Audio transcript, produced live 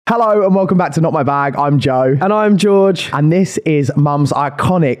Hello and welcome back to Not My Bag. I'm Joe. And I'm George. And this is Mum's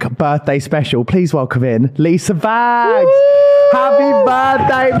iconic birthday special. Please welcome in Lisa Bags. Woo! Happy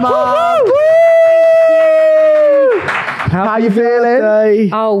birthday, Mum. How you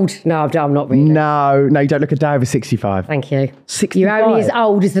feeling? Old. No, I'm not really. No, you don't look a day over 65. Thank you. 65? You're only as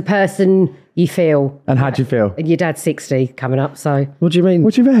old as the person you feel. And how do you feel? And your dad's 60 coming up, so. What do you mean?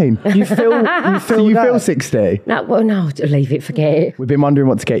 What do you mean? You feel Do you that? feel 60? No, well, no, leave it, forget it. We've been wondering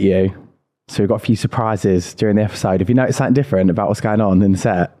what to get you. So we've got a few surprises during the episode. Have you noticed something different about what's going on in the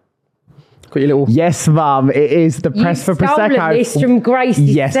set? Got your little... Yes, Mum. It is the press for You've stolen Prosecco. this from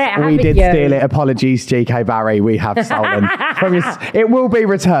Grace's Yes, set, we haven't did you? steal it. Apologies, GK Barry. We have stolen. It will be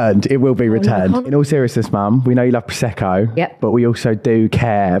returned. It will be returned. In all seriousness, Mum, we know you love Prosecco. Yep. But we also do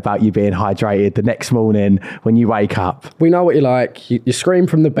care about you being hydrated the next morning when you wake up. We know what you like. You scream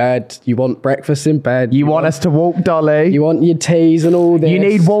from the bed. You want breakfast in bed. You want us to walk, Dolly. You want your teas and all this. You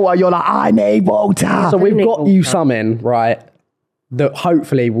need water. You're like, I need water. So we've need got water. you some in, right, that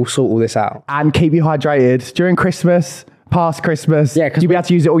hopefully will sort all this out. And keep you hydrated during Christmas, past Christmas. Yeah, 'cause you'll be able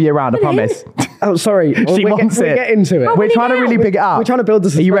to use it all year round, I promise. Oh, sorry. She wants it. We're getting to it. Oh, We're it trying to now. really big it up. We're trying to build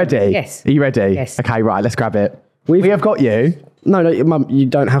this. Are you ready? Yes. Are you ready? Yes. Okay, right, let's grab it. We've- We have got you. No, Mum, you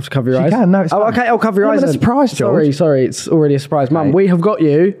don't have to cover your eyes. You can, no, it's Oh, fine. okay, I'll cover your No, eyes but a then. surprise, George. Sorry, it's already a surprise. Mum, Okay. we have got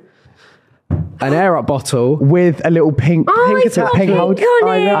you an air up bottle. With a little pink, it's got pink hold. on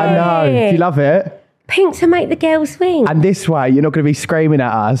I it. know. Do you love it? Pink to make the girls swing. And this way, you're not going to be screaming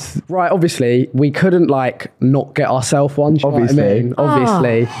at us. Right, obviously, we couldn't not get ourselves one. Do you know what I Obviously. mean?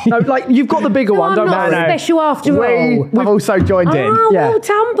 Obviously. No, you've got the bigger one, I'm don't not worry. special after all. We've also joined in. Oh, Yeah. well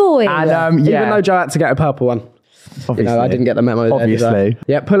done, boy. And Even though Joe had to get a purple one. obviously, I didn't get the memo there, did I? Obviously.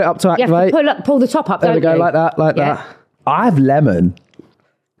 Yeah, pull it up to you have activate. to pull the top up, There don't we go, you? like that, Yeah. that. I have lemon.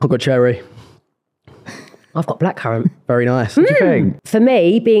 I've got cherry. I've got blackcurrant. Very nice. What do you think? For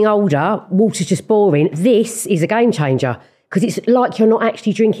me, being older, water's just boring. This is a game changer because it's like you're not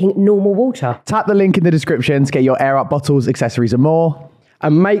actually drinking normal water. Tap the link in the description to get your air up bottles, accessories, and more.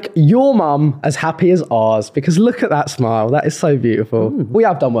 And make your mum as happy as ours, because look at that smile. That is so beautiful. We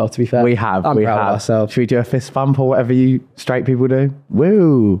have done well, to be fair. We have. I'm we proud have. of ourselves. Should we do a fist bump or whatever you straight people do?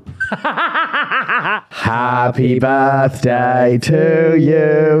 Woo! Happy birthday to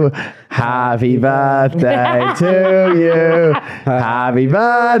you. Happy birthday to you. Happy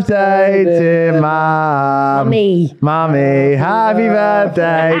birthday to Mum. Mummy, happy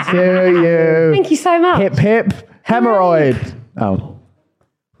birthday to you. Thank you so much. Hip, hip, hemorrhoid. Oh.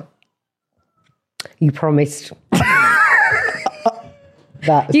 You promised.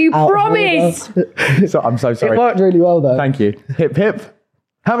 That's You out of promised. So, I'm so order. sorry. It worked really well, though. Thank you. Hip, hip,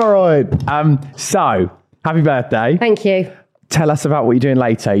 hemorrhoid. So, happy birthday. Thank you. Tell us about what you're doing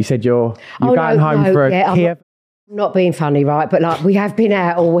later. You said you're Oh, going home for a I'm Kiev. not being funny, right? But like, we have been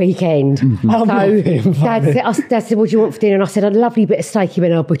out all weekend. Mm-hmm. I'm not being funny. Dad said, what do you want for dinner? And I said, a lovely bit of steak. He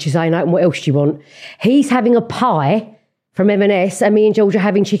went, oh, butcher's ain't open. What else do you want? He's having a pie from M&S and me and George are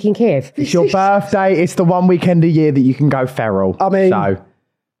having chicken Kiev. It's your birthday. It's the one weekend a year that you can go feral. I mean- so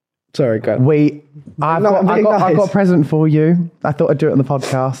Sorry, go. I've No, I'm being got nice. a present for you. I thought I'd do it on the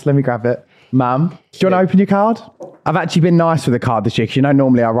podcast. Let me grab it. Mum, do you want to open your card? I've actually been nice with the card this year because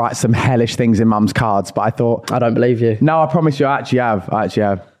normally I write some hellish things in Mum's cards, but I thought, I don't believe you. no, I promise you, I actually have.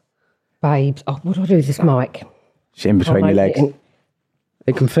 Babes, oh, what do I do with this mic? It's in between your legs.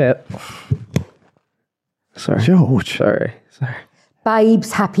 It can fit. Sorry. George, Sorry.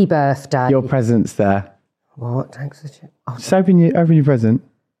 Babes, happy birthday. your present's there. What? Thanks. Oh, Just open your present.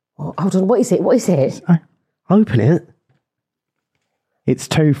 hold on. What is it? What is it? Open it. It's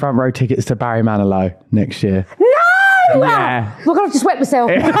 2 front row tickets to Barry Manilow next year. No! Yeah. We're going to have to sweat myself.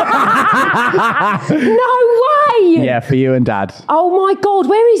 No way! Yeah, for you and Dad. Oh my God,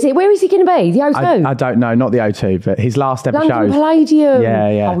 where is it? Where is he going to be? The O2? I don't know, not the O2, but his last ever London show. Palladium.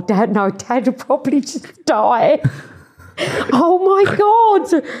 Yeah. Oh, Dad, no, Dad will probably just die. Oh my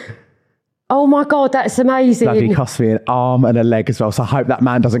God. Oh my God, that's amazing. Bloody cost me an arm and a leg as well, so I hope that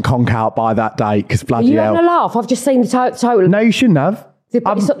man doesn't conk out by that date, because Are bloody you hell. having a laugh? I've just seen the total. No, you shouldn't have.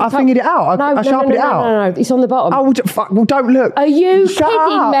 I fingered it out. I sharpened it out. No, it's on the bottom. Oh, fuck, well, don't look. Are you Shut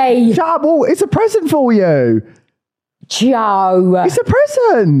kidding up. me? Shut up. Well, it's a present for you. Joe. It's a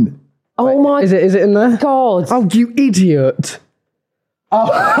present. Oh my Is it in there? God. Oh, you idiot. Oh,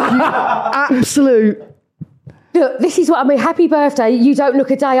 you absolute. Look, this is what I mean. Happy birthday. You don't look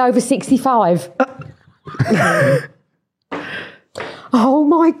a day over 65. Oh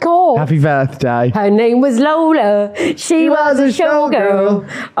my God. Happy birthday. Her name was Lola. She was a showgirl.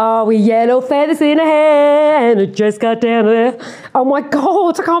 Oh, with yellow feathers in her hair and it just got down there. Oh my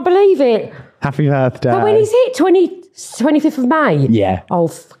God, I can't believe it. Happy birthday. But when is it? 25th of May? Yeah. Oh,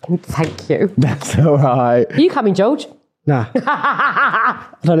 fucking thank you. That's all right. Are you coming, George? Nah. I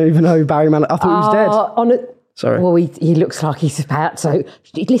don't even know who Barry Manilow. I thought he was dead. On a, Sorry. Well, he looks like he's about to.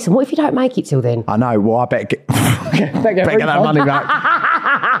 Listen, what if you don't make it till then? I know. Well, I better get, better get that money back.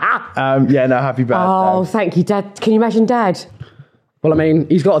 Yeah, no, happy birthday. Oh, thank you, Dad. Can you imagine Dad? Well, I mean,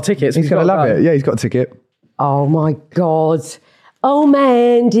 he's got a ticket. So he's going to love it. Yeah, he's got a ticket. Oh, my God. Oh,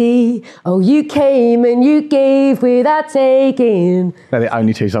 Mandy. Oh, you came and you gave without taking. They're the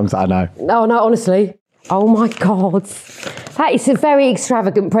only two songs that I know. Oh, no, honestly. Oh, my God. That is a very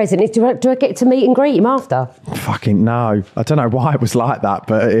extravagant present. Do I get to meet and greet him after? Fucking no. I don't know why it was like that,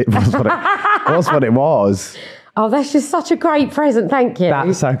 but it was what it was. Oh, that's just such a great present. Thank you.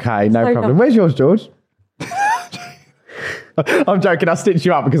 That's okay. No So problem. nice. Where's yours, George? I'm joking. I stitched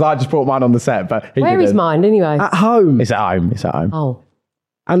you up because I just brought mine on the set. But Where is mine, anyway? At home. It's at home. It's at home. Oh,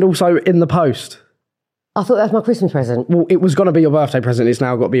 And also in the post. I thought that was my Christmas present. Well, it was going to be your birthday present. It's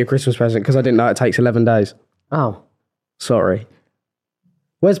now got to be a Christmas present because I didn't know it takes 11 days. Oh. Sorry.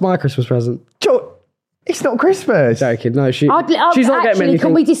 Where's my Christmas present? George, it's not Christmas. Joking. No, she's I'd not getting me actually, anything.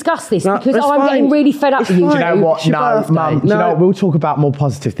 can we discuss this? No, Because it's I'm fine. getting really fed up with you. fine. Do you know what? It's your No, birthday. Mum. Do you No. know what? We'll talk about more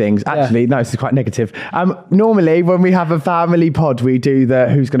positive things. Actually, no, this is quite negative. Normally, when we have a family pod, we do the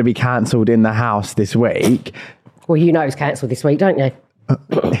who's going to be cancelled in the house this week. Well, you know it's cancelled this week, don't you?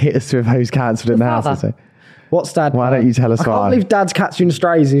 Hit us with who's cancelled in the house. father. this week. What's Dad? Why don't you tell us I why? can't believe Dad's catching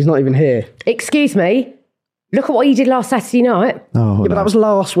strays and he's not even here. Excuse me. Look at what you did last Saturday night. Oh, Yeah, but that was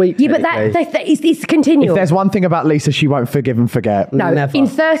last week. Yeah, but technically. that is it's continual. There's one thing about Lisa, she won't forgive and forget. No, Never. in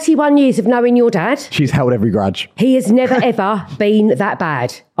 31 years of knowing your dad, She's held every grudge. he has never ever been that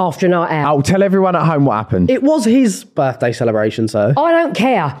bad after a night out. I'll tell everyone at home what happened. It was his birthday celebration, so. I don't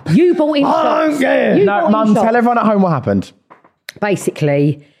care. You bought him shots. don't care. You No, bought him Mum, shots. tell everyone at home what happened.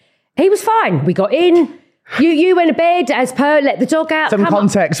 Basically, he was fine. We got in. You went to bed as per, let the dog out. Some come up.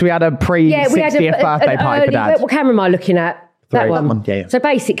 context, we had a pre-60th we had birthday an party for early, Dad. what camera am I looking at? That Three. one. That one, yeah. So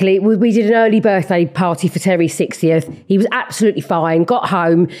basically, we did an early birthday party for Terry's 60th. He was absolutely fine, got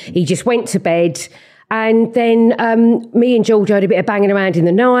home, he just went to bed. And then me and George had a bit of banging around in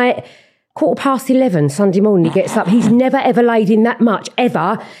the night. 11:15 Sunday morning, he gets up. He's never ever laid in that much,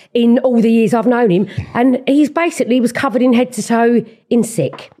 ever, in all the years I've known him. And he's basically was covered in head to toe in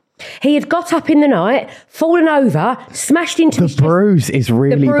sick. He had got up in the night, fallen over, smashed into his The bruise is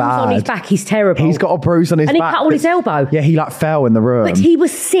really the bruise bad. on his back is terrible. He's got a bruise on his And he back. cut all his elbow. Yeah, he like fell in the room. But he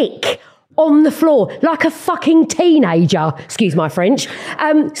was sick on the floor, like a fucking teenager. Excuse my French. So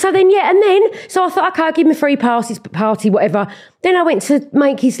I thought, okay, I'll give him a free pass, party, whatever. Then I went to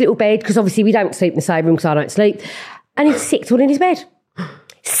make his little bed, because obviously we don't sleep in the same room because I don't sleep. And he's sicked all in his bed.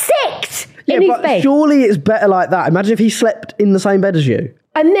 Sicked in his but bed. surely it's better like that. Imagine if he slept in the same bed as you.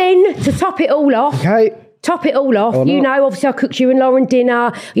 And then to top it all off, Okay. you know, obviously I cooked you and Lauren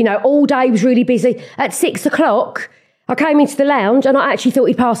dinner, you know, all day was really busy. At 6 o'clock, I came into the lounge and I actually thought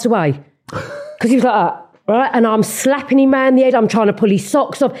he'd passed away. Because he was like that, right? And I'm slapping him round the head, I'm trying to pull his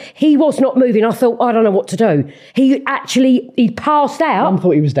socks off. He was not moving. I thought, I don't know what to do. He'd passed out. Mum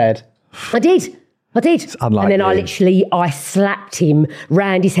thought he was dead. I did. unlike And then you. I slapped him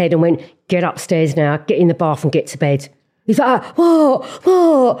round his head and went, get upstairs now, get in the bath and get to bed. He's like, what?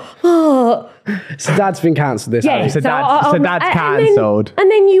 So Dad's been cancelled this. Yeah, hasn't he? So Dad's cancelled. And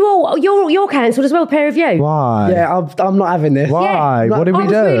then you're cancelled as well, pair of you. Why? Yeah, I'm not having this. Why? Yeah. What did we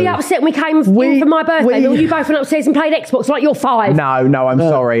do? I was really upset when we came in for my birthday. You both went upstairs and played Xbox like you're 5. No, I'm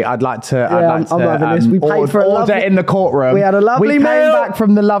sorry. I'd like to. I'm not having this. We paid for a order lovely- in the courtroom. We had a lovely We came meal. back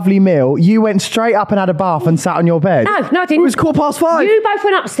from the lovely meal. You went straight up and had a bath and sat on your bed. No, I didn't. It was 5:15. You both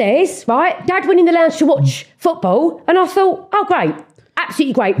went upstairs, right? Dad went in the lounge to watch football, and I thought, oh, great.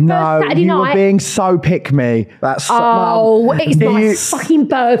 Absolutely great. First No, Saturday you night. were being so pick me. That's Oh, it's my You- fucking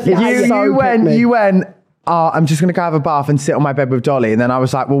birthday. You went. Oh, I'm just going to go have a bath and sit on my bed with Dolly. And then I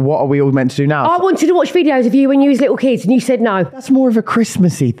was like, well, what are we all meant to do now? I wanted to watch videos of you when you was little kids, and you said no. That's more of a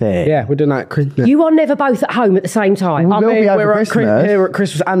Christmassy thing. Yeah, we're doing that. at Christmas. You are never both at home at the same time. We will be over we're Christmas. here at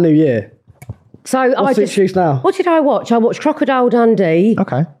Christmas and New Year. So I What's the just. excuse now? What did I watch? I watched Crocodile Dundee.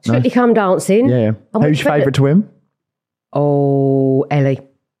 Okay, Strictly nice. Come Dancing. Yeah. I Who's watched your favourite to win? Oh, Ellie.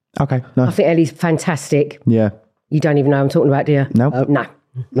 Okay, I nice. think Ellie's fantastic. Yeah. You don't even know who I'm talking about, do you? Nope. No.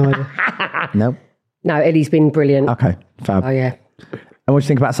 No idea. Nope. No, Ellie's been brilliant. Okay, fab. Oh, yeah. And what do you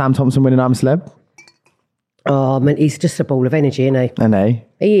think about Sam Thompson winning I'm a Celeb? Oh, man, he's just a ball of energy, isn't he? And he?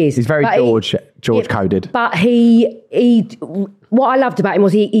 He is. He's very But George coded. But what I loved about him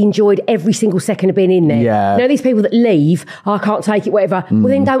was he enjoyed every single second of being in there. Yeah. You know, these people that leave, I can't take it, whatever. Well,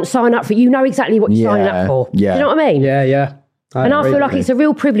 then don't sign up for it. You know exactly what you're signing Yeah, up for. yeah. You know what I mean? Yeah. And I feel like it's a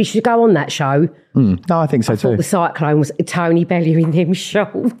real privilege to go on that show. No, I think so too. The cyclone was Tony Bellew in them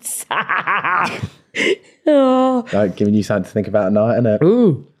shorts. Oh. Giving you something to think about at night,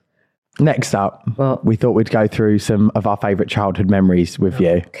 innit? Next up, we thought we'd go through some of our favourite childhood memories with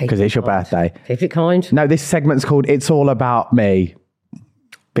you because it's your birthday. Keep it kind. No, this segment's called It's All About Me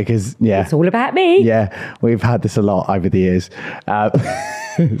because, It's all about me. Yeah, we've had this a lot over the years.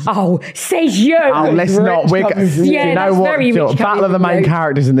 Oh, says you. Oh, let's not. Yeah, you know that's what? very rich Battle of the coming main from you.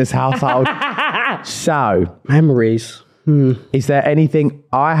 characters in this household. So, Memories. is there anything?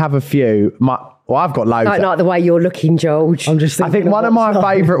 I have a few. I've got loads. Don't like the way you're looking, George. I'm just I thinking think one of my what's up.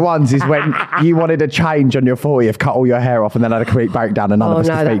 favourite ones is when you wanted a change on your 40th, cut all your hair off, and then had a quick breakdown, and none of us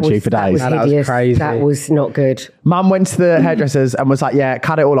could speak to you for that days. was that was hideous. crazy. That was not good. Mum went to the hairdressers and was like, "Yeah,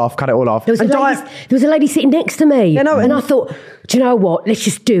 cut it all off, cut it all off." There was a lady sitting next to me. Yeah, no, and I thought, do you know what? Let's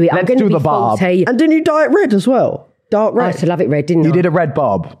just do it. I'm Let's going to do be the barb. 40. And didn't you dye it red as well? Dark I red. used to love it red, didn't I? You did a red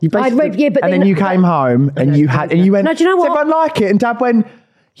bob, I'd read, yeah, but and then you came home and you went. No, do you know "Does what? everyone like it?" And Dad went,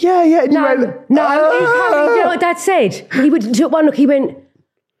 "Yeah, yeah." And you went, No, "Ah." you know what Dad said? He took one look, he went,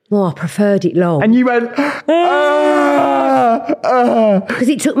 "Oh, I preferred it long." And you went, Because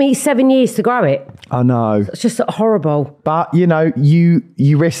it took me 7 years to grow it. I know. It's just horrible. But, you know, you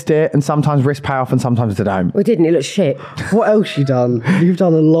risked it, and sometimes risks pay off and sometimes they don't. We didn't, it looked shit. What else you done? You've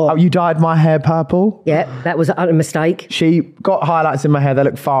done a lot. Oh, you dyed my hair purple? Yeah, that was a mistake. She got highlights in my hair, they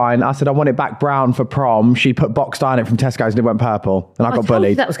look fine. I said, I want it back brown for prom. She put box dye in it from Tesco's and it went purple. And I got told you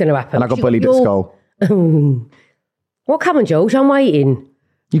bullied. that was going to happen. And I got You- bullied at you're- school. Well, come on, George, I'm waiting.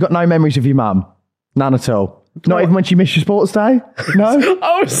 You got no memories of your mum? None at all? Not even when she missed your sports day? No?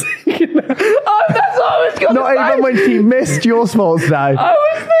 I was thinking that's what I was going to Not even when she missed your sports day? I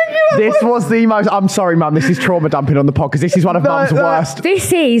was thinking This was the most... I'm sorry, Mum, this is trauma dumping on the pod because this is one of Mum's worst.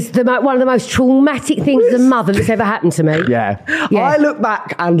 This is one of the most traumatic things as a mother that's ever happened to me. Yeah. Yeah. I look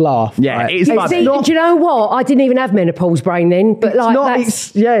back and laugh. Yeah, right? it's funny. See, do you know what? I didn't even have menopause brain then, but like not,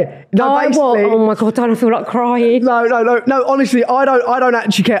 that's... No, basically... Oh my God, don't I feel like crying? No. Honestly, I don't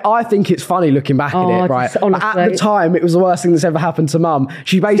actually care. I think it's funny looking back Oh, at it, right? just honestly. At the time, it was the worst thing that's ever happened to Mum.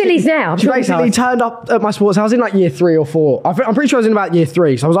 She basically is now, I'm She sure basically it does. turned up at my sports. I was in like year 3 or 4. I'm pretty sure I was in about year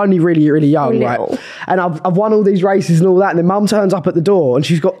 3, so I was only really, really young, right? Little. And I've won all these races and all that. And then Mum turns up at the door, and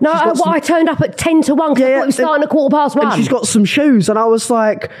she's got I turned up at 10 to 1 because I thought it was starting at 1:15. And she's got some shoes, and I was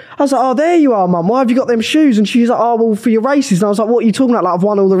like, oh, there you are, Mum. Why have you got them shoes? And she's like, oh, well, for your races. And I was like, what are you talking about? Like, I've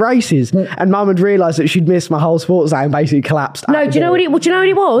won all the races. And Mum had realised that she'd missed my whole sports day and basically collapsed. No, do you know what it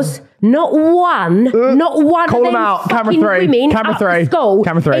was? Not one Call of them them out. Camera fucking three. women Camera at three. school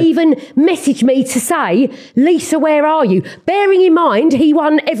Camera three. even messaged me to say, Lisa, where are you? Bearing in mind, he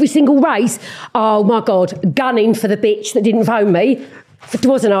won every single race. Oh my God, gunning for the bitch that didn't phone me.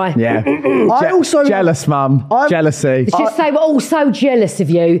 Wasn't I? Yeah. I also... Jealous, Mum. Jealousy. It's just they were all so jealous of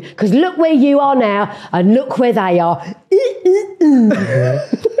you because look where you are now and look where they are.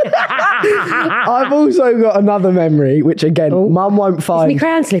 I've also got another memory, which again, Mum won't Is find. me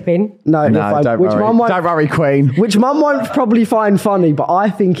crown slipping? No, you're No, fine. don't Which worry. Mum won't, Don't worry, Queen. Which Mum won't probably find funny, but I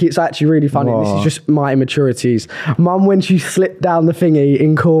think it's actually really funny. This is just my immaturities. Mum, when she slipped down the thingy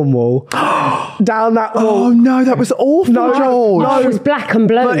in Cornwall, down that wall. Oh, no, that was awful, No, George. I was black and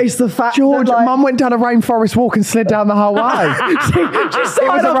blue. But it's the fact George, that, like, Mum went down a rainforest walk and slid down the whole way. It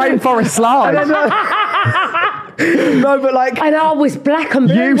was a rainforest slide. no, but like, and I was black and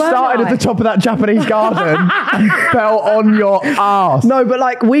blue. You weren't started I? at the top of that Japanese garden and fell on your ass. no, but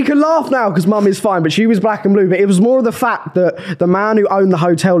like, we can laugh now because Mum is fine, but she was black and blue. But it was more of the fact that the man who owned the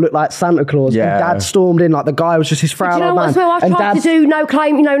hotel looked like Santa Claus. Yeah. And Dad stormed in like the guy was just his Do frown you know old what? man. As well, I And tried to Dad's- do no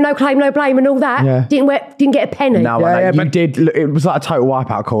claim, no claim, no blame, and all that. Yeah. Didn't get a penny. No, Yeah, I know. yeah, You but- did. It was like a total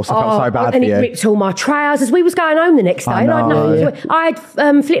wipeout course. I felt so bad for and you. it ripped all my trousers. We was going home the next day. I And I had know. nothing to wear. I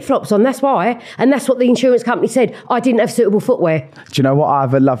had flip flops on. That's why, and that's what the insurance company said. I didn't have suitable footwear. Do you know what? I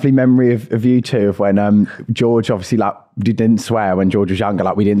have a lovely memory of you two of when George obviously like didn't swear when George was younger.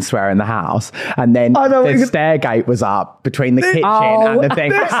 Like we didn't swear in the house, and then I know what the you- stair gate was up between the kitchen Oh, and the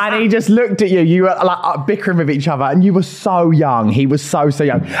thing, and he just looked at you. You were like bickering with each other, and you were so young. He was so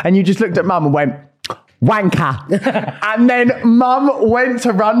young, and you just looked at Mum and went, wanker. And then Mum went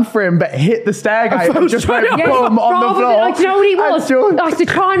to run for him, but hit the stair gate and just went boom on the rather floor. than- do you know what it And was? George- I had to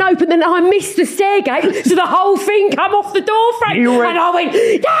try and open, then I missed the stair gate, so the whole thing come off the door frame. You were- And I went, that's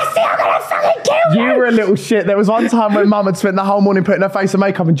it, I'm going to fucking kill you. You were a little shit. There was one time when Mum had spent the whole morning putting her face and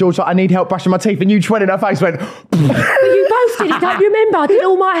makeup, and George like, I need help brushing my teeth, and you just went in her face, went. But you both did it, don't you remember? I did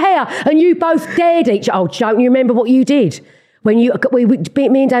all my hair, and you both dared each other. Oh, don't you remember what you did? When me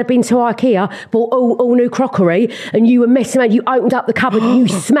and Dad had been to IKEA, bought all new crockery, and you were messing around. You opened up the cupboard, and you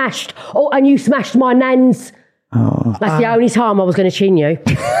smashed my nan's That's the only time I was going to chin you.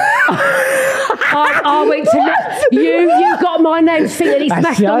 I went to you got my name's finger and he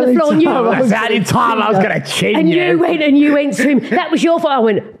smashed on the floor and you That's the only time I was going to chin and you. you went to him. That was your fault. I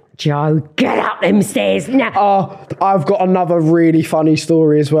went, Joe, get up them stairs now. I've got another really funny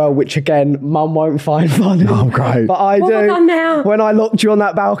story as well, which again, Mum won't find funny. Oh, great. But I What do. have I done now? When I locked you on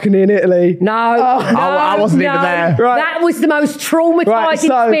that balcony in Italy. No, I wasn't even there. Right. That was the most traumatising Right,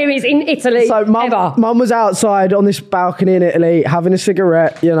 so- experience in Italy So ever. Mum was outside on this balcony in Italy having a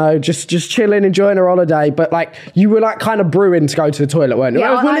cigarette, you know, just chilling, enjoying her holiday. But like you were like kind of brewing to go to the toilet, weren't you?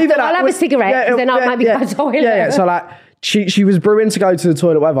 Yeah, We'll leave it at I'll have a cigarette, 'cause then I'll maybe go to the toilet. Yeah. So like she was brewing to go to the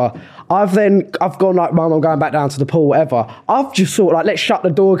toilet, whatever. I've gone like, Mum, I'm going back down to the pool, whatever. I've just sort of like, let's shut the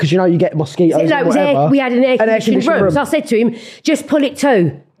door because you know you get mosquitoes. No, it was whatever. we had an air conditioned room. room. So I said to him, just pull it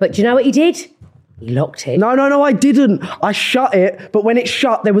too. But do you know what he did? He locked it. No, I didn't. I shut it, but when it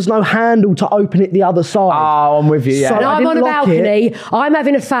shut, there was no handle to open it the other side. Oh, I'm with you, yeah. So And I I'm on didn't a lock balcony, I'm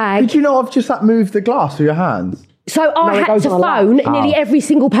having a fag. Did you not have just like moved the glass with your hands? So I it had goes to on a lap. phone nearly every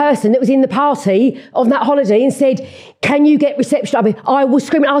single person that was in the party on that holiday and said, can you get reception? I mean, I was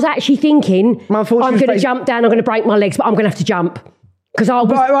screaming. I was actually thinking, Man, I thought she I'm was going to basi- jump down, I'm going to break my legs, but I'm going to have to jump. Because I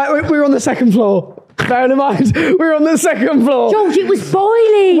was... Right, we're on the second floor. Bearing in mind, we're on the second floor. George, it was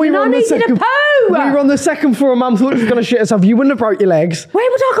boiling and I needed a poo. We were on the second floor and Mum thought she was going to shit herself. You wouldn't have broke your legs. Where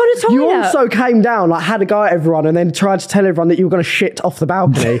would I go to the toilet? You also came down, like had a go at everyone, and then tried to tell everyone that you were going to shit off the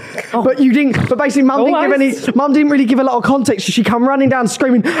balcony. But you didn't. But basically, Mum didn't really give a lot of context. So she come running down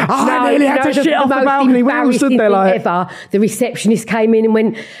screaming, "I nearly had to shit off the balcony." We all stood there like. Ever. The receptionist came in and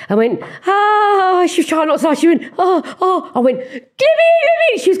went. She was trying not to laugh. She went, I went,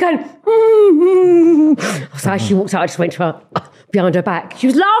 Glimmy. She was going, So as she walked out, I just went to her behind her back. She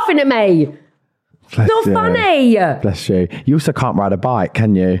was laughing at me. Bless Not you. funny. Bless you. You also can't ride a bike,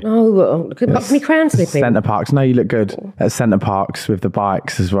 can you? Oh, look at me crown slipping. Centre Parks. No, you look good at Centre Parks with the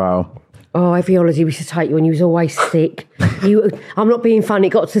bikes as well. Oh, every holiday we used to take you when you was always sick. I'm not being funny.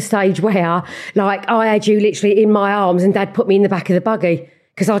 It got to the stage where, like, I had you literally in my arms and Dad put me in the back of the buggy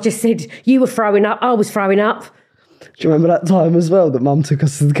because I just said you were throwing up, I was throwing up. Do you remember that time as well that Mum took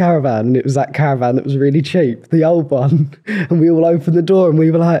us to the caravan and it was that caravan that was really cheap, the old one, and we all opened the door and we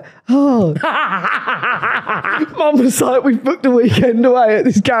were like, oh. Mum was like, we've booked a weekend away at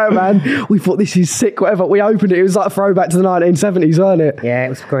this caravan. We thought this is sick, whatever. We opened it, it was like a throwback to the 1970s, wasn't it? Yeah, it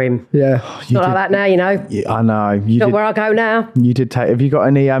was grim. Yeah. Not like that now, you know. Yeah, I know. Not where I go now. You did take. Have you got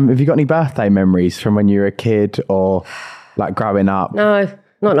any birthday memories from when you were a kid or like growing up? No,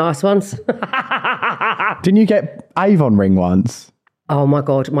 not nice ones. Didn't you get Avon ring once? Oh my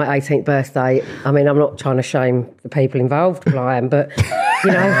God, my 18th birthday. I mean, I'm not trying to shame the people involved, well, I am, but,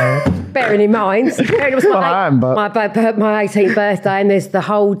 you know, bearing in mind, it was I am, but- my 18th birthday and there's the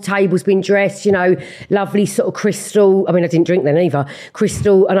whole table's been dressed, you know, lovely sort of crystal. I mean, I didn't drink then either.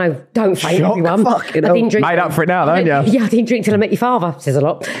 Crystal, and I don't faint Shock, everyone. fucking I hell. didn't drink. Made up for it now, don't you? Yeah, I didn't drink till I met your father. Says a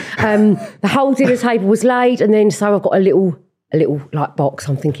lot. The whole dinner table was laid and then so I've got a little like box.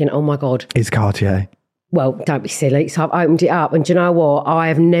 I'm thinking, oh my God. It's Cartier. Well, don't be silly. So I've opened it up, and do you know what? I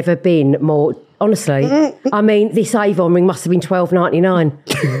have never been more. Honestly, I mean, this Avon ring must have been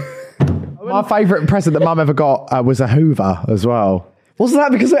 $12.99. My favourite present that Mum ever got was a Hoover as well. Wasn't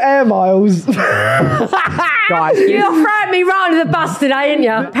that because of air miles? Guys, You're throwing me right under the bus today, ain't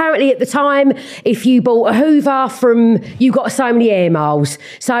you? Apparently, at the time, if you bought a Hoover you got so many air miles.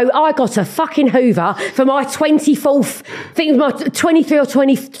 So I got a fucking Hoover for my 24th. I think it was my 23 or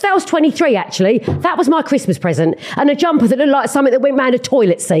 20. That was 23 actually. That was my Christmas present, and a jumper that looked like something that went round a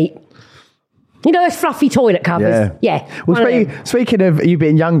toilet seat. You know those fluffy toilet covers? Yeah. Well, one of them. speaking of you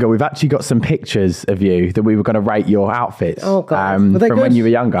being younger, we've actually got some pictures of you that we were going to rate your outfits Oh, God. Were they from good? when you were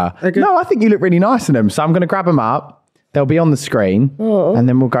younger. They're good? No, I think you look really nice in them. So I'm going to grab them up. They'll be on the screen and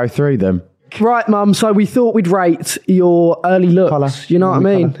then we'll go through them. Right, Mum, so we thought we'd rate your early looks. Colour. You know what I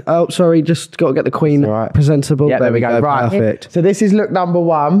mean? Oh, sorry, just got to get the Queen all right. presentable. Yeah, there we go. Right. Perfect. So this is look number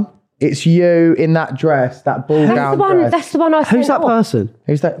one. It's you in that dress, that ball gown dress. That's the one I Who's sent that off. person?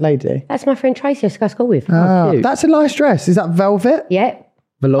 Who's that lady? That's my friend Tracy I used to go to school with. Cute. That's a nice dress. Is that velvet? Yeah.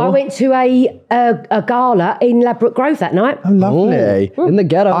 Velour? I went to a gala in Ladbroke Grove that night. Oh, lovely. In the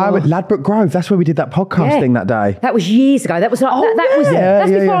ghetto. I went Ladbroke Grove. That's where we did that podcast Yeah. thing that day. That was years ago. That was like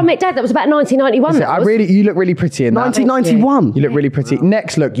that's before I met Dad. That was about 1991. You look really pretty in that. 1991. You look really pretty.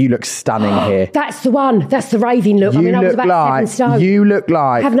 Next look, you look stunning here. That's the one. That's the raving look. I You mean, I was look about 7 like stone. you look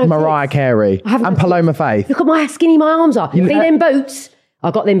like have no Mariah tits. Carey I have no and Paloma Faith. Look at how skinny my arms are. See them boots? I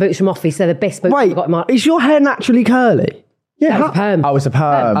got them boots from Office. They're the best boots Wait, I've got in my... is your hair naturally curly? Yeah, That was a perm. Oh, it's a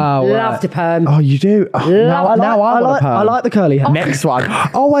perm. Oh, right. Loved a perm. Oh, you do? Oh, now I want a perm. I like the curly hair. Next one.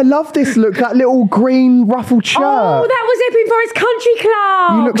 Oh, I love this look. That little green ruffled shirt. Oh, that was Epping Forest Country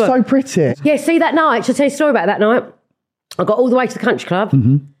Club. You look so pretty. Yeah, see that night, shall I tell you a story about that night? I got all the way to the country club,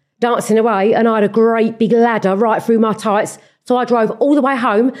 dancing away, and I had a great big ladder right through my tights. So I drove all the way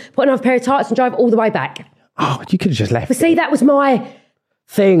home, put another pair of tights and drove all the way back. Oh, you could have just left. But see, that was my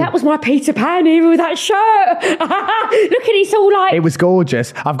Peter Pan era with that shirt. Look at it's all like... It was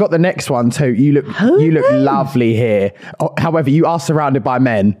gorgeous. I've got the next one too. You look lovely here. Oh, however, you are surrounded by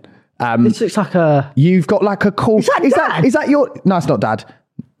men. This looks like a... You've got like a cool... Is that your... No, it's not Dad.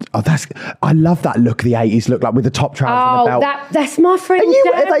 Oh, I love that look, the 80s look, like with the top trousers and the belt. That's my friend. Is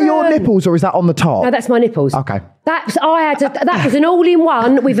that your nipples or is that on the top? No, that's my nipples. Okay. That was an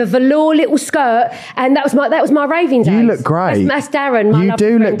all-in-one with a velour little skirt, and that was my raving days. You look great. That's Darren. My you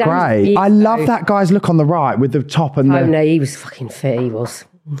do friend look Darren's great. I years love ago. that guy's look on the right with the top and Oh the... no, he was fucking fit. He was.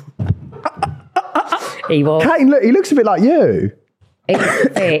 He was. Kane, look, he looks a bit like you. He was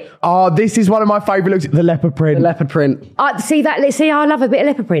fit. Oh, this is one of my favourite looks. The leopard print. The leopard print. See, I love a bit of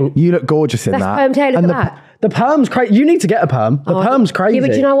leopard print. You look gorgeous in That's that. permed hair. Look And at that. The perm's crazy. You need to get a perm. The perm's crazy. Yeah, but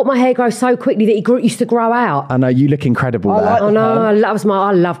do you know what? My hair grows so quickly that it used to grow out. I know, you look incredible there. like Oh no, I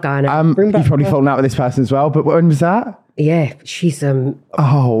love going out. You've probably fallen out with this person as well, but when was that? Yeah, she's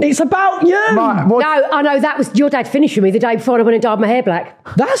Oh. It's about you. Right, what- No, I know that was your dad finishing me the day before I went and dyed my hair black.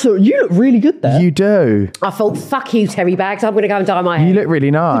 You look really good there. You do. I thought, fuck you, Terry Bags. I'm going to go and dye my hair. You look really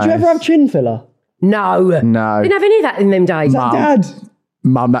nice. Did you ever have chin filler? No. No. Didn't have any of that in them days. Dad.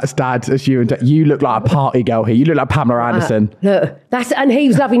 Mum, that's Dad. That's you and Dad. You look like a party girl here. You look like Pamela Anderson. Look, and he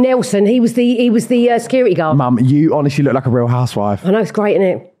was lovely Nelson. He was the security guard. Mum, you honestly look like a real housewife. I know, it's great, isn't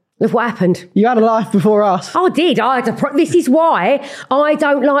it? Look what happened. You had a life before us. I did. This is why I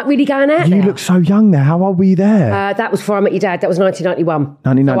don't like really going out You now. look so young there. How old were you there? That was before I met your dad. That was 1991.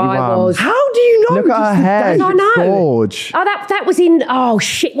 1991. So I was... How do you know? Look at her hair. I She looks know. gorge. Oh, that was in... Oh,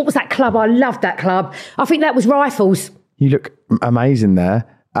 shit. What was that club? I loved that club. I think that was Rifles. You look amazing there.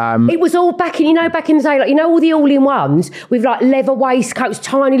 It was all back in the day, like, all the all-in-ones with like leather waistcoats,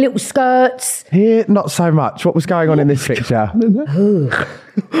 tiny little skirts. Here, not so much. What was going on in this picture?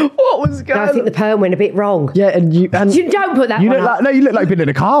 What was going I on? think the perm went a bit wrong. Yeah, and you Don't put that You one look up. like you look like you've been in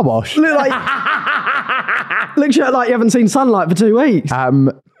a car wash. look like looks like you haven't seen sunlight for 2 weeks.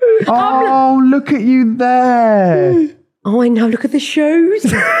 Oh, look at you there. Oh, I know. Look at the shoes.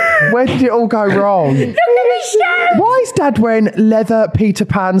 Look at Where did it all go wrong? the shoes. Why is Dad wearing leather Peter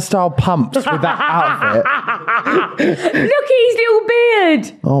Pan style pumps with that outfit? Look at his little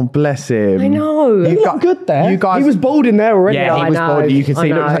beard. Oh, bless him. I know. You You got- look good there. You guys, He was bald in there already. yeah, I he was know. bald. You can I see.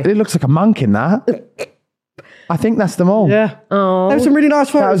 know. It looks like a monk in that. I think that's them all. Yeah. Oh. There were some really nice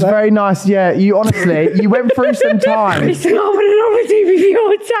photos. That was there. very nice. Yeah, you honestly, you went through some time. Listen, I want an holiday with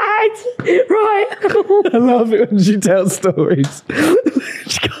your dad. Right. I love it when she tells stories.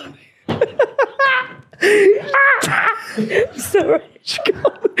 She can't- Sorry. she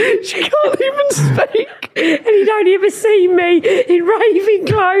can't even speak. And he'd only ever seen me in raving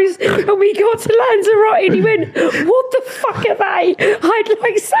clothes. And we got to Lanzarote and he went, what the fuck are they? I'd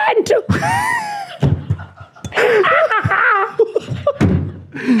like sandals.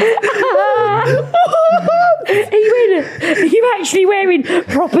 He went, are you actually wearing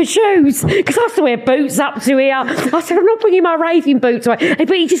proper shoes? Because I have to wear boots up to here. I said, I'm not bringing my raving boots away. But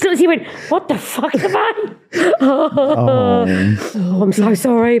he just looked at me and went, what the fuck are they? Oh, I'm so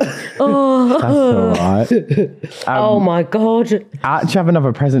sorry. Oh, That's all right. oh my God. I actually have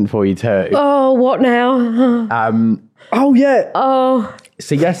another present for you too. Oh, what now? Oh yeah. Oh,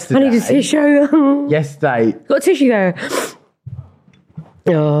 So I yesterday, need a tissue. yesterday, Got a tissue there.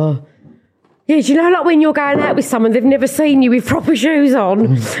 Oh. Yeah, do you know, like when you're going out with someone, they've never seen you with proper shoes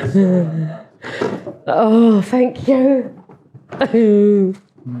on? Oh, thank you.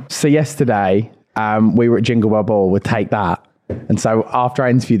 So yesterday, we were at Jingle Bell Ball with Take That. And so after I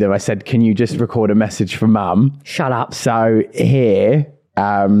interviewed them, I said, can you just record a message from Mum? Shut up. So here,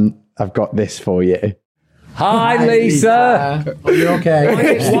 I've got this for you. Hi, Lisa. Are you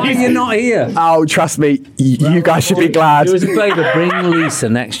okay? Why are you not here? Oh, trust me, you guys should be glad. Do us a favour, bring Lisa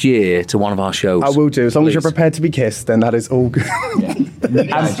next year to one of our shows. I will do. As long as you're Please. prepared to be kissed, then that is all good. And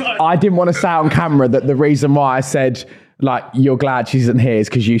I didn't want to say on camera that the reason why I said, like, you're glad she isn't here is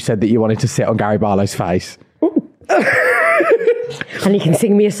because you said that you wanted to sit on Gary Barlow's face. And he can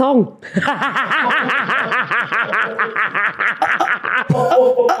sing me a song.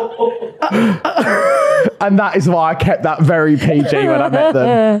 And that is why I kept that very PG when I met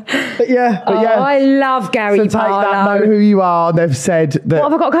them. But yeah. I love Gary So take that, know Barlow. who you are. They've said that.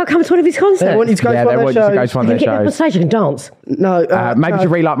 What have I got to go come to one of his concerts? They want you to go yeah, to they one want of you to their go shows. to one Can of you their get up on shows. stage and dance? No. Maybe no. to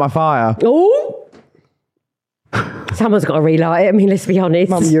relight my fire. Oh, someone's got to relight it. I mean, let's be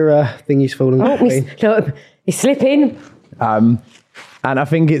honest. Mum, your thingy's falling. Oh, look, he's slipping. And I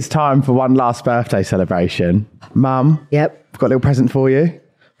think it's time for one last birthday celebration. Mum, Yep. I've got a little present for you.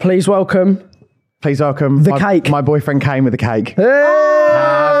 Please welcome. Please welcome The cake. My boyfriend came with the cake.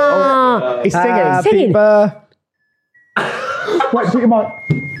 Ah, He's singing. Happy Singing. birthday. Wait, put your mic.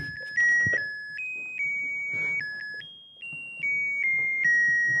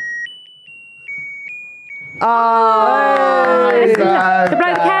 to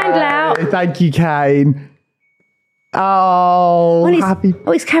blow the candle out. Thank you, Kane. Oh, Well, it's- happy.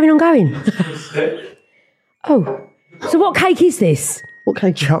 Oh, it's carrying on going. Oh, so what cake is this? What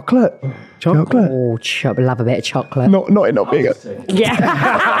cake? Chocolate. Chocolate. Oh, love a bit of chocolate. Not it not being a... Yeah.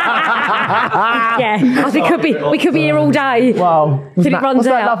 Yeah. I think we could be here all day. Wow. Till it runs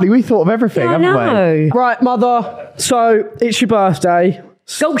Wasn't that out. lovely? We thought of everything, I haven't we? know. Right, mother. So it's your birthday.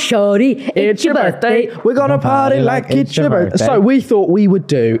 So shorty, it's your birthday. We're gonna party like it's your birthday. So we thought we would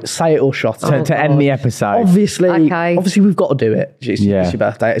do say it or shot it. To end the episode. Obviously, Okay. obviously we've got to do it. It's Yeah. your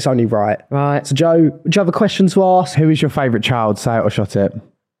birthday. It's only right. Right. So Joe, do you have a question to ask? Who is your favourite child? Say it or shot it.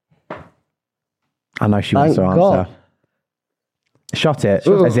 I know she wants Thank to God. answer. Shot it,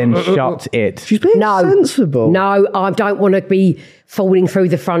 as in shot it. She's being No. sensible. No, I don't want to be falling through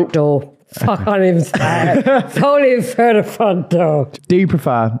the front door. I can't even say it. Falling through the front door. Do you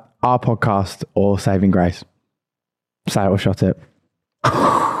prefer our podcast or Saving Grace? Say it or shot it.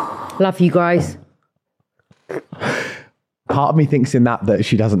 Love you, Grace. Part of me thinks in that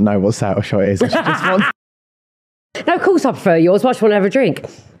she doesn't know what say it or shot is. She just wants... No, of course I prefer yours. Why do you want to have a drink?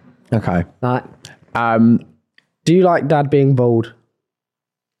 Okay. Right. Do you like Dad being bald?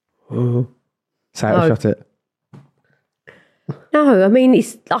 Say it or shot it. No, I mean,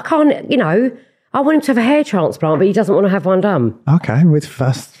 I can't, I want him to have a hair transplant, but he doesn't want to have one done. Okay, with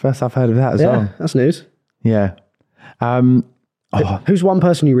first I've heard of that as Yeah, well. that's news. Yeah. Who's one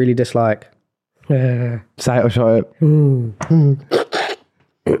person you really dislike? Say it or shot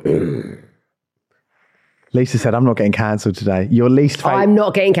it. Lisa said, "I'm not getting cancelled today." Your least favorite. I'm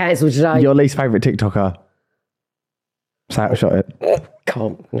not getting cancelled today. Your least favorite TikToker. Say it or shot it.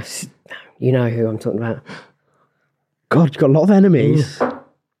 Can't. You know who I'm talking about. God, you've got a lot of enemies.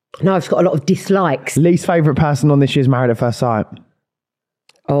 No, I've got a lot of dislikes. Least favorite person on this year's Married at First Sight.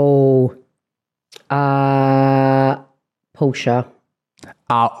 Oh, Portia.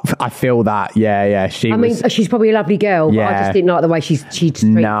 I feel that. Yeah. She I mean, was. she's probably a lovely girl, but I Yeah. just didn't like the way she treated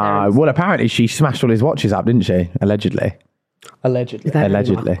No. Terence. Well, apparently she smashed all his watches up, didn't she? Allegedly. Allegedly. They-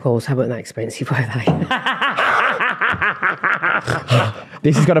 Allegedly. Of course, they weren't that expensive, were they?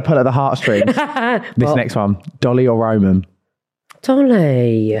 This is going to pull at the heartstrings. This next one. Dolly or Roman?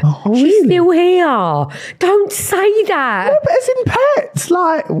 Dolly. She's still here. Don't say that. But it's in pets.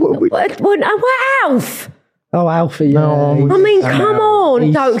 Like, What Alf? Oh, Alfie. Yeah. I mean, come on.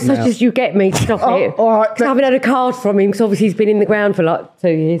 he's- Don't, so just you get me. Stop it. all right, 'Cause I haven't had a card from him because obviously he's been in the ground for like 2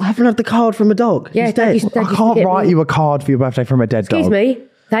 years. I haven't had the card from a dog. Yeah, He's Dad dead. used- Dad I used to can't get write me- you a card for your birthday from a dead dog. Excuse me.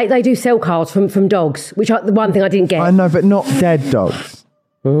 They do sell cards from dogs, which are the one thing I didn't get. I know, but not dead dogs.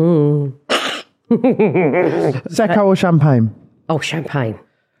 Secco or champagne? Oh, champagne.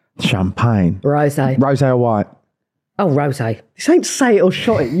 Champagne. Rosé. Rosé or white? Oh, rosé. This ain't say it or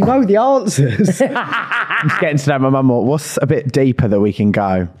shot it. You know the answers. I'm just getting to know my mum more. What's a bit deeper that we can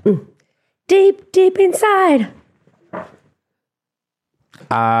go? Deep, deep inside.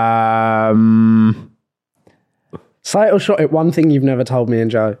 Say it or shot it. One thing you've never told me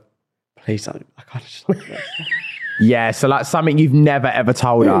and Joe. Please don't. I can't just. Yeah, so like something you've never ever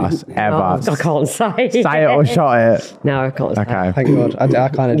told us, ever. Oh, I can't say. Say it or shot it. No, I can't say. Okay. Thank God. I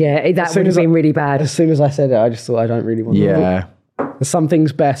kind of. Yeah, that would have been really bad. As soon as I said it, I just thought I don't really want to. Yeah. Some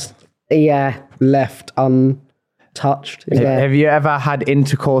things best Yeah. left untouched. Is that- Have you ever had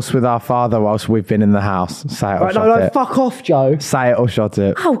intercourse with our father whilst we've been in the house? Say it or Right, shot no, it. fuck off, Joe. Say it or shot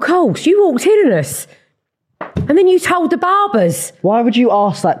it. Oh, Coles, you walked in on us. And then you told the barbers. Why would you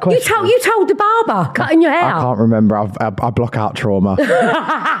ask that You question? told the barber cutting your hair. I can't remember. I block out trauma.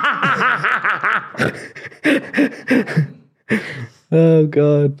 Oh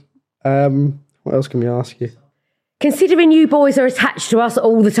God. What else can we ask you? Considering you boys are attached to us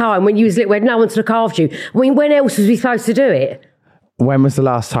all the time when you was little, when no one to look after you. I mean, when else was we supposed to do it? When was the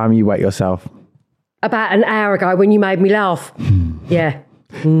last time you wet yourself? About an hour ago when you made me laugh. Yeah.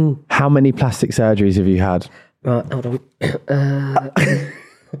 How many plastic surgeries have you had? Right, hold on.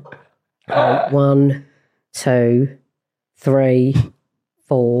 1, 2, 3,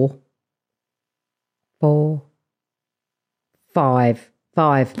 4, 4, 5.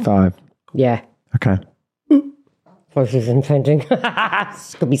 5. 5. Yeah. Okay. Process intending.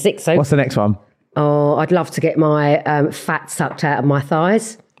 It's could be 6 soon. What's the next one? Oh, I'd love to get my fat sucked out of my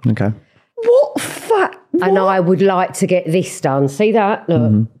thighs. Okay. What fat? And I would like to get this done. See that?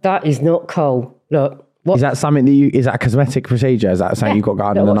 Look, that is not cool. Look. What? Is that something that is that a cosmetic procedure? Is that something you've got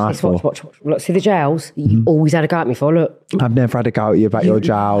going on the night for? Watch. Look, see the gels? You've always had a go at me for. Look. I've never had a go at you about your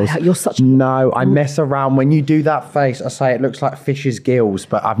jowls. You're such. No, I mess around. When you do that face, I say it looks like fish's gills,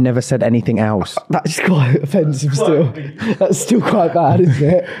 but I've never said anything else. That's quite offensive still. That's still quite bad, isn't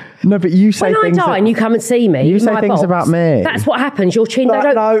it? No, but you say When I things. die and you come and see me, You in say my things box, about me. That's what happens. Your chin,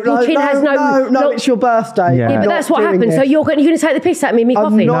 your chin has no. No, it's your birthday. Yeah. Yeah, but that's what happens. So you're going to take the piss at me in my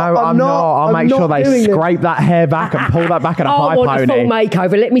coffin. not- No, I'm not. I'll I'm make sure not they doing this. scrape that hair back and pull that back in a high I want a full pony.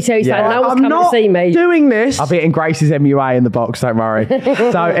 makeover. Let me tell you something. Yeah. No one's I'm coming to not see me. doing this. I'll be eating Grace's MUA in the box, don't worry.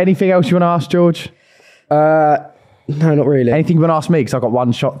 So anything else you want to ask, George? No, not really. Anything you want to ask me? Because I've got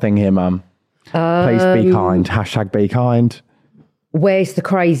one shot thing here, Mum. Please be kind. Hashtag be kind. Where's the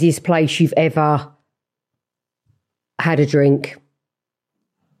craziest place you've ever had a drink?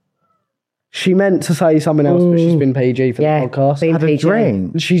 She meant to say something else, but she's been PG for Yeah, the podcast. been Had a PG.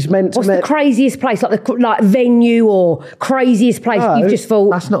 drink. She's meant to. What's the craziest place? Like the venue or craziest place No, you've just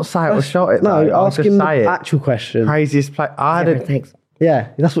thought? That's not say it or shot it. No, though. I'll ask just him the say it. actual question. Craziest place. I had a, Thanks. Yeah,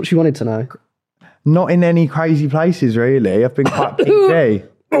 that's what she wanted to know. not in any crazy places really. I've been quite PG.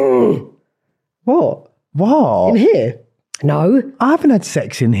 What? What? In here? No. I haven't had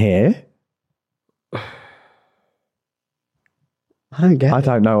sex in here. I don't get I it.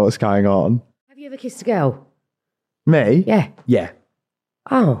 don't know what's going on. Have you ever kissed a girl? Me? Yeah. Yeah.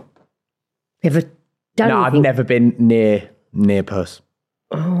 Oh. Ever done No, I've anything? never been near puss.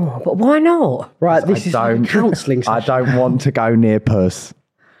 Oh, but why not? Right, this is like a counselling I session. don't want to go near puss.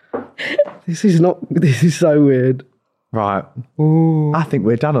 This is so weird. Right. I think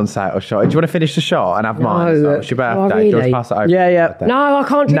we're done on Say It or Shot. Do you want to finish the shot and have mine? So it's your birthday. really? George, pass it over. Yeah. No, I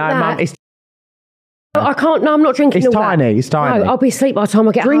can't drink No, that. Mum, it's I can't. No, I'm not drinking It's all that. tiny, it's tiny. No, I'll be asleep by the time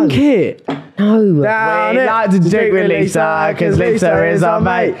I get Drink home. it. No. we like to drink with Lisa because Lisa is our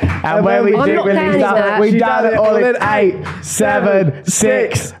mate. And when we I'm drink not with down in Lisa, that. we've She done done it it all all in in 8, 7,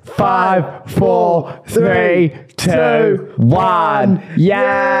 6, 5, 4, 3, 2, 1. Yay!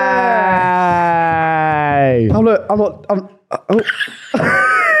 Oh look, I'm not.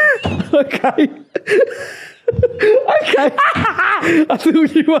 Okay. Okay. I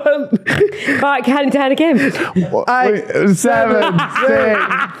thought you weren't. Right, count it down again. 8, 7,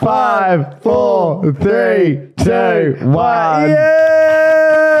 6, 5, 4, 3, 2, 1.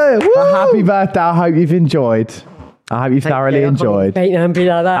 Yeah. Woo. Happy birthday. I hope you've enjoyed. I hope you've thoroughly enjoyed. Ain't and be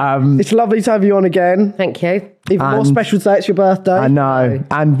like that. It's lovely to have you on again. Thank you. Even more And- special today. It's your birthday. I know.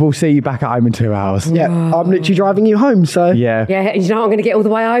 And we'll see you back at home in 2 hours. Yeah, I'm literally driving you home. So Yeah. Yeah, and you know what I'm going to get all the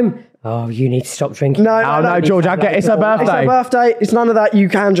way home? Oh, you need to stop drinking. no, Oh, no, George, I get it's her It's her birthday. birthday. It's none of that. You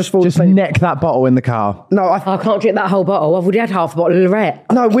can just fall Just asleep. neck that bottle in the car. No, I can't drink that whole bottle. I've already had half a bottle of Lorette.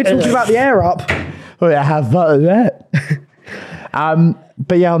 no, we're talking about the air up. Oh, yeah, have fun with that.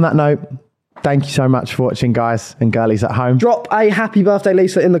 But yeah, on that note, thank you so much for watching, guys and girlies at home. Drop a happy birthday,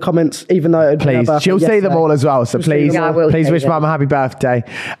 Lisa, in the comments, even though it'd been her Please, birthday she'll see them yesterday. all as well. So She'll see please, them all. Yeah, I will please see wish them. Mum a happy birthday.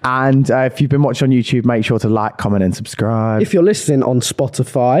 And if you've been watching on YouTube, make sure to like, comment, and subscribe. If you're listening on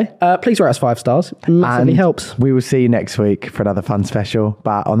Spotify, please rate us 5 stars. It massively And helps. we will see you next week for another fun special.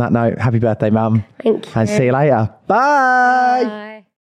 But on that note, happy birthday, Mum. Thank you. And see you later. Bye. Bye.